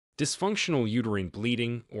Dysfunctional uterine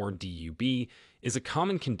bleeding, or DUB, is a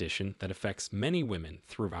common condition that affects many women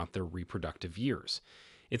throughout their reproductive years.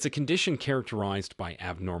 It's a condition characterized by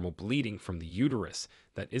abnormal bleeding from the uterus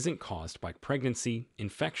that isn't caused by pregnancy,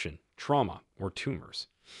 infection, trauma, or tumors.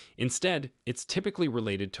 Instead, it's typically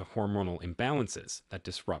related to hormonal imbalances that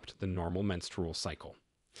disrupt the normal menstrual cycle.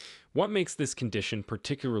 What makes this condition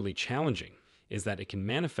particularly challenging is that it can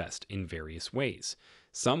manifest in various ways.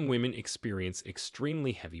 Some women experience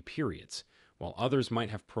extremely heavy periods, while others might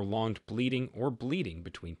have prolonged bleeding or bleeding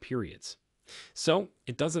between periods. So,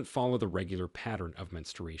 it doesn't follow the regular pattern of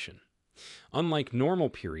menstruation. Unlike normal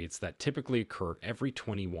periods that typically occur every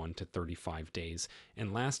 21 to 35 days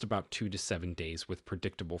and last about 2 to 7 days with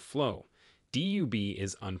predictable flow, DUB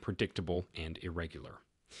is unpredictable and irregular.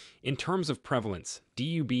 In terms of prevalence,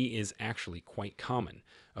 DUB is actually quite common,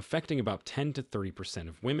 affecting about 10 to 30%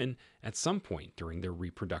 of women at some point during their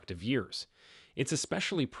reproductive years. It's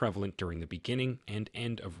especially prevalent during the beginning and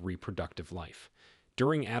end of reproductive life,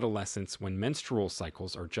 during adolescence when menstrual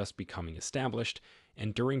cycles are just becoming established,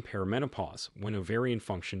 and during perimenopause when ovarian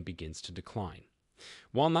function begins to decline.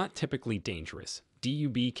 While not typically dangerous,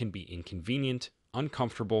 DUB can be inconvenient,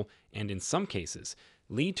 uncomfortable, and in some cases,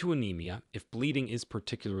 lead to anemia if bleeding is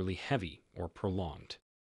particularly heavy or prolonged.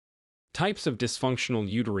 Types of dysfunctional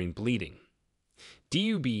uterine bleeding.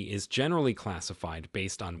 DUB is generally classified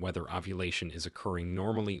based on whether ovulation is occurring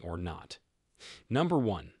normally or not. Number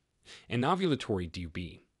 1. Anovulatory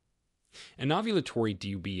DUB. Anovulatory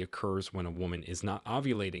DUB occurs when a woman is not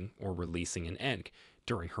ovulating or releasing an egg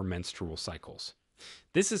during her menstrual cycles.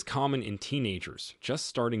 This is common in teenagers just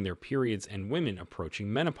starting their periods and women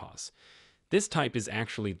approaching menopause. This type is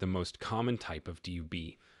actually the most common type of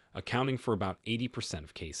DUB, accounting for about 80%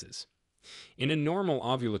 of cases. In a normal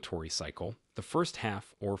ovulatory cycle, the first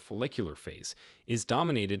half, or follicular phase, is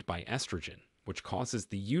dominated by estrogen, which causes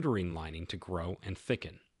the uterine lining to grow and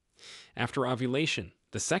thicken. After ovulation,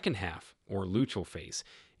 the second half, or luteal phase,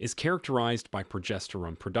 is characterized by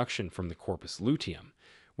progesterone production from the corpus luteum,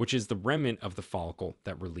 which is the remnant of the follicle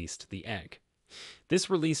that released the egg. This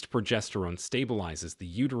released progesterone stabilizes the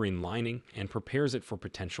uterine lining and prepares it for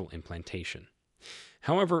potential implantation.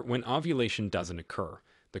 However, when ovulation doesn't occur,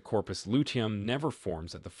 the corpus luteum never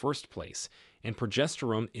forms at the first place, and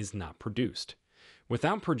progesterone is not produced.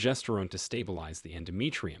 Without progesterone to stabilize the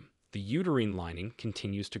endometrium, the uterine lining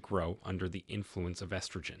continues to grow under the influence of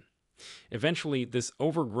estrogen. Eventually, this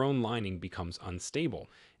overgrown lining becomes unstable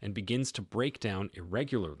and begins to break down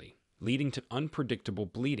irregularly, leading to unpredictable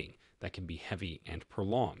bleeding that can be heavy and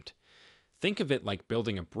prolonged. Think of it like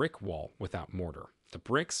building a brick wall without mortar. The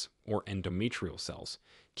bricks, or endometrial cells,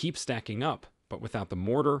 keep stacking up, but without the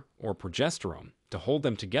mortar or progesterone to hold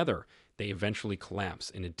them together, they eventually collapse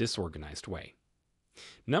in a disorganized way.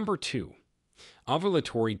 Number 2.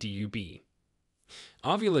 Ovulatory DUB.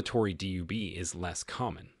 Ovulatory DUB is less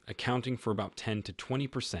common, accounting for about 10 to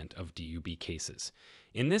 20% of DUB cases.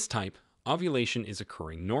 In this type, ovulation is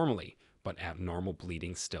occurring normally, but abnormal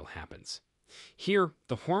bleeding still happens. Here,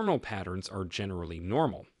 the hormonal patterns are generally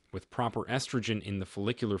normal, with proper estrogen in the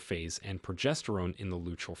follicular phase and progesterone in the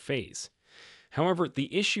luteal phase. However,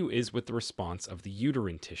 the issue is with the response of the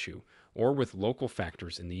uterine tissue, or with local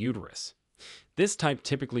factors in the uterus. This type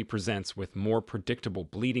typically presents with more predictable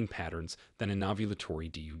bleeding patterns than an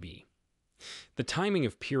ovulatory DUB. The timing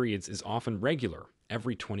of periods is often regular,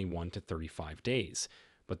 every 21 to 35 days,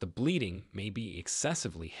 but the bleeding may be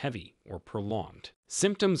excessively heavy or prolonged.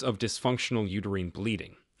 Symptoms of dysfunctional uterine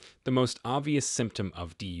bleeding. The most obvious symptom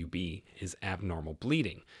of DUB is abnormal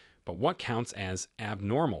bleeding, but what counts as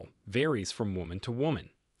abnormal varies from woman to woman.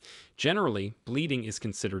 Generally, bleeding is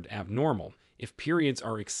considered abnormal if periods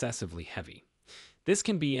are excessively heavy. This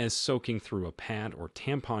can be as soaking through a pad or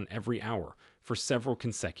tampon every hour for several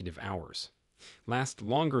consecutive hours, last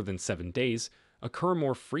longer than 7 days, occur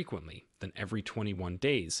more frequently than every 21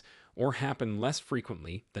 days, or happen less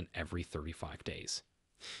frequently than every 35 days.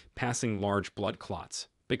 Passing large blood clots,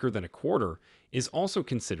 bigger than a quarter, is also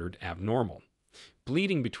considered abnormal.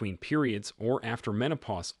 Bleeding between periods or after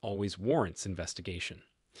menopause always warrants investigation.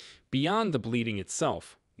 Beyond the bleeding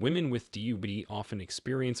itself, women with DUB often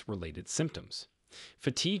experience related symptoms.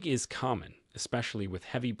 Fatigue is common, especially with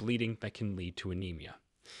heavy bleeding that can lead to anemia.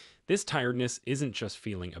 This tiredness isn't just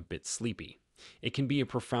feeling a bit sleepy. It can be a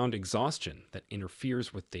profound exhaustion that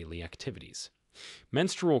interferes with daily activities.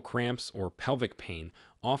 Menstrual cramps or pelvic pain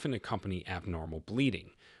often accompany abnormal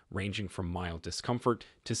bleeding, ranging from mild discomfort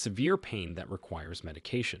to severe pain that requires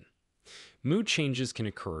medication. Mood changes can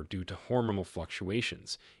occur due to hormonal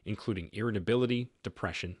fluctuations, including irritability,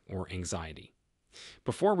 depression, or anxiety.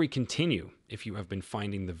 Before we continue, if you have been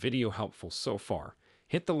finding the video helpful so far,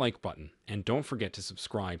 Hit the like button and don't forget to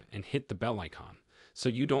subscribe and hit the bell icon so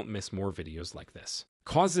you don't miss more videos like this.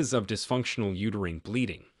 Causes of dysfunctional uterine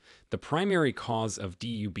bleeding. The primary cause of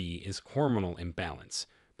DUB is hormonal imbalance,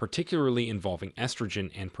 particularly involving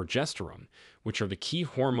estrogen and progesterone, which are the key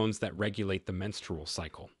hormones that regulate the menstrual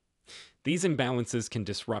cycle. These imbalances can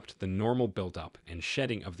disrupt the normal buildup and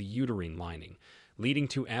shedding of the uterine lining, leading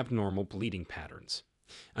to abnormal bleeding patterns.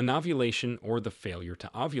 Anovulation, or the failure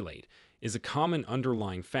to ovulate, is a common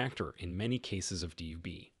underlying factor in many cases of DUB.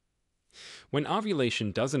 When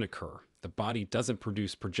ovulation doesn't occur, the body doesn't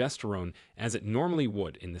produce progesterone as it normally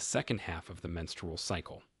would in the second half of the menstrual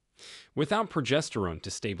cycle. Without progesterone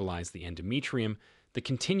to stabilize the endometrium, the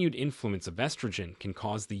continued influence of estrogen can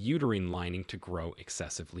cause the uterine lining to grow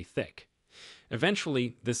excessively thick.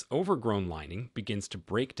 Eventually, this overgrown lining begins to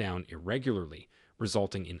break down irregularly,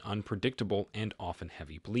 resulting in unpredictable and often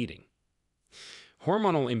heavy bleeding.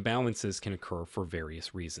 Hormonal imbalances can occur for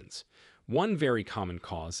various reasons. One very common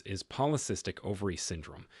cause is polycystic ovary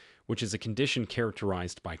syndrome, which is a condition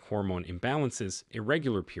characterized by hormone imbalances,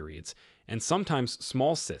 irregular periods, and sometimes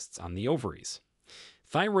small cysts on the ovaries.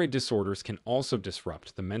 Thyroid disorders can also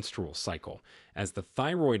disrupt the menstrual cycle, as the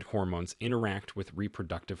thyroid hormones interact with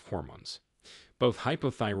reproductive hormones. Both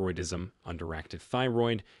hypothyroidism, underactive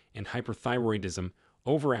thyroid, and hyperthyroidism,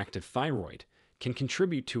 overactive thyroid, can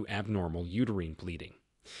contribute to abnormal uterine bleeding.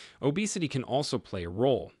 Obesity can also play a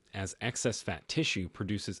role, as excess fat tissue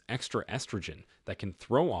produces extra estrogen that can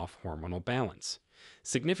throw off hormonal balance.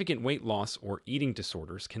 Significant weight loss or eating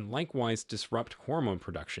disorders can likewise disrupt hormone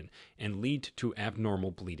production and lead to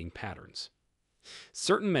abnormal bleeding patterns.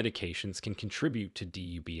 Certain medications can contribute to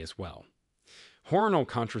DUB as well. Hormonal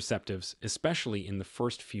contraceptives, especially in the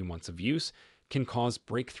first few months of use, can cause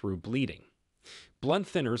breakthrough bleeding. Blood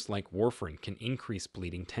thinners like warfarin can increase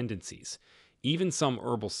bleeding tendencies. Even some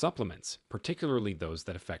herbal supplements, particularly those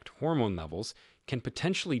that affect hormone levels, can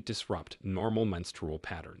potentially disrupt normal menstrual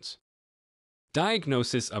patterns.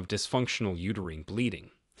 Diagnosis of dysfunctional uterine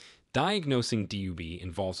bleeding. Diagnosing DUB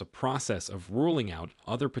involves a process of ruling out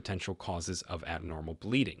other potential causes of abnormal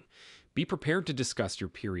bleeding. Be prepared to discuss your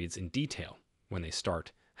periods in detail, when they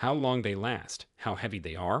start, how long they last, how heavy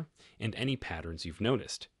they are, and any patterns you've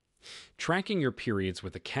noticed. Tracking your periods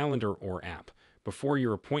with a calendar or app before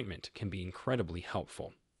your appointment can be incredibly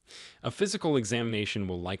helpful. A physical examination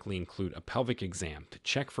will likely include a pelvic exam to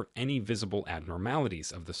check for any visible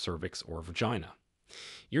abnormalities of the cervix or vagina.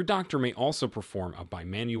 Your doctor may also perform a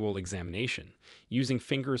bimanual examination, using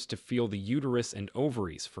fingers to feel the uterus and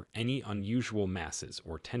ovaries for any unusual masses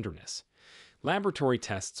or tenderness. Laboratory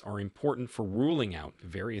tests are important for ruling out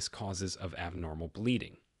various causes of abnormal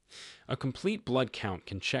bleeding. A complete blood count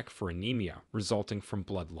can check for anemia resulting from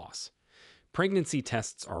blood loss. Pregnancy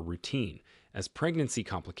tests are routine, as pregnancy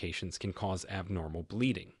complications can cause abnormal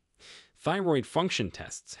bleeding. Thyroid function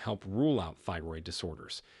tests help rule out thyroid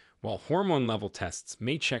disorders, while hormone level tests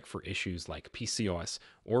may check for issues like PCOS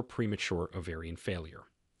or premature ovarian failure.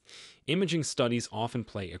 Imaging studies often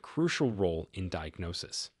play a crucial role in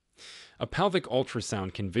diagnosis. A pelvic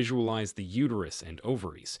ultrasound can visualize the uterus and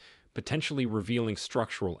ovaries, potentially revealing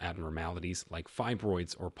structural abnormalities like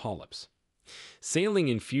fibroids or polyps. Saline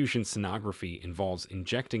infusion sonography involves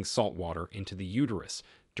injecting salt water into the uterus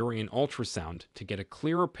during an ultrasound to get a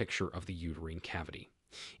clearer picture of the uterine cavity.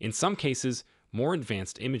 In some cases, more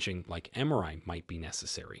advanced imaging like MRI might be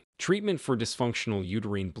necessary. Treatment for dysfunctional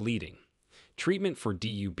uterine bleeding. Treatment for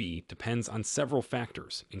DUB depends on several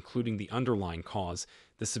factors, including the underlying cause,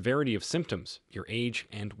 the severity of symptoms, your age,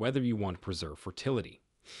 and whether you want to preserve fertility.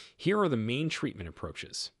 Here are the main treatment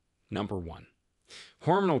approaches. Number 1.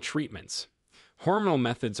 Hormonal treatments. Hormonal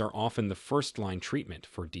methods are often the first-line treatment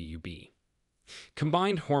for DUB.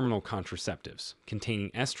 Combined hormonal contraceptives,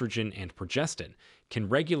 containing estrogen and progestin, can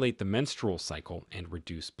regulate the menstrual cycle and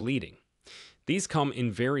reduce bleeding. These come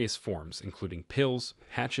in various forms, including pills,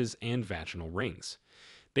 patches, and vaginal rings.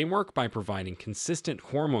 They work by providing consistent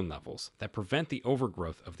hormone levels that prevent the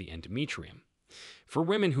overgrowth of the endometrium. For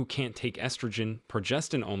women who can't take estrogen,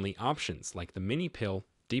 progestin-only options like the mini pill,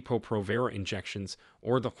 Depo-Provera injections,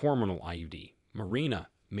 or the hormonal IUD, Mirena,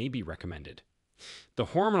 may be recommended. The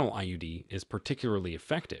hormonal IUD is particularly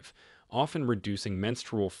effective, often reducing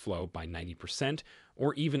menstrual flow by 90%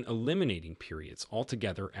 or even eliminating periods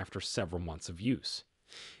altogether after several months of use.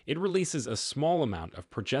 It releases a small amount of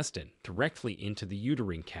progestin directly into the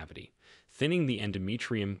uterine cavity, thinning the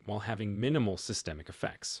endometrium while having minimal systemic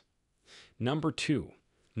effects. Number 2.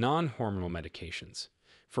 Non-hormonal medications.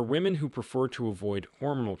 For women who prefer to avoid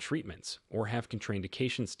hormonal treatments or have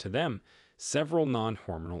contraindications to them, several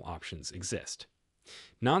non-hormonal options exist.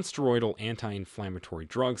 Nonsteroidal anti-inflammatory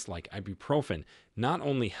drugs like ibuprofen not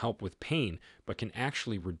only help with pain, but can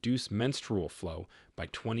actually reduce menstrual flow by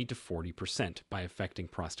 20 to 40% by affecting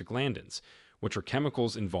prostaglandins, which are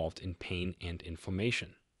chemicals involved in pain and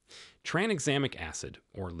inflammation. Tranexamic acid,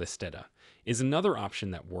 or Listeta, is another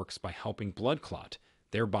option that works by helping blood clot,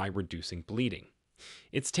 thereby reducing bleeding.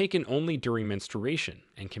 It's taken only during menstruation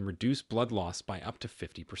and can reduce blood loss by up to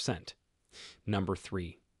 50%. Number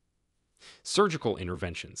 3. Surgical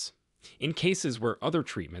interventions. In cases where other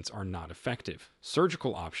treatments are not effective,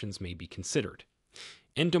 surgical options may be considered.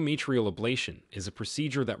 Endometrial ablation is a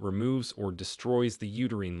procedure that removes or destroys the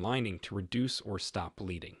uterine lining to reduce or stop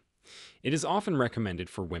bleeding. It is often recommended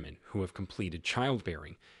for women who have completed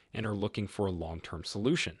childbearing and are looking for a long-term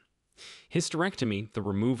solution. Hysterectomy, the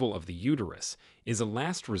removal of the uterus, is a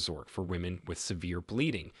last resort for women with severe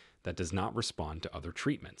bleeding that does not respond to other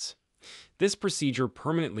treatments. This procedure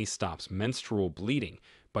permanently stops menstrual bleeding,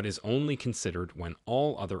 but is only considered when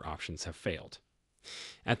all other options have failed.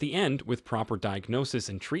 At the end, with proper diagnosis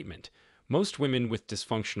and treatment, most women with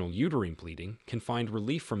dysfunctional uterine bleeding can find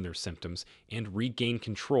relief from their symptoms and regain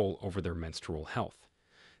control over their menstrual health.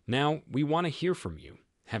 Now, we want to hear from you.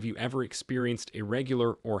 Have you ever experienced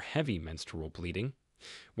irregular or heavy menstrual bleeding?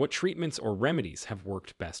 What treatments or remedies have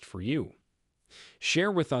worked best for you? Share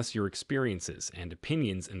with us your experiences and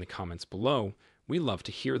opinions in the comments below. We love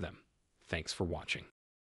to hear them. Thanks for watching.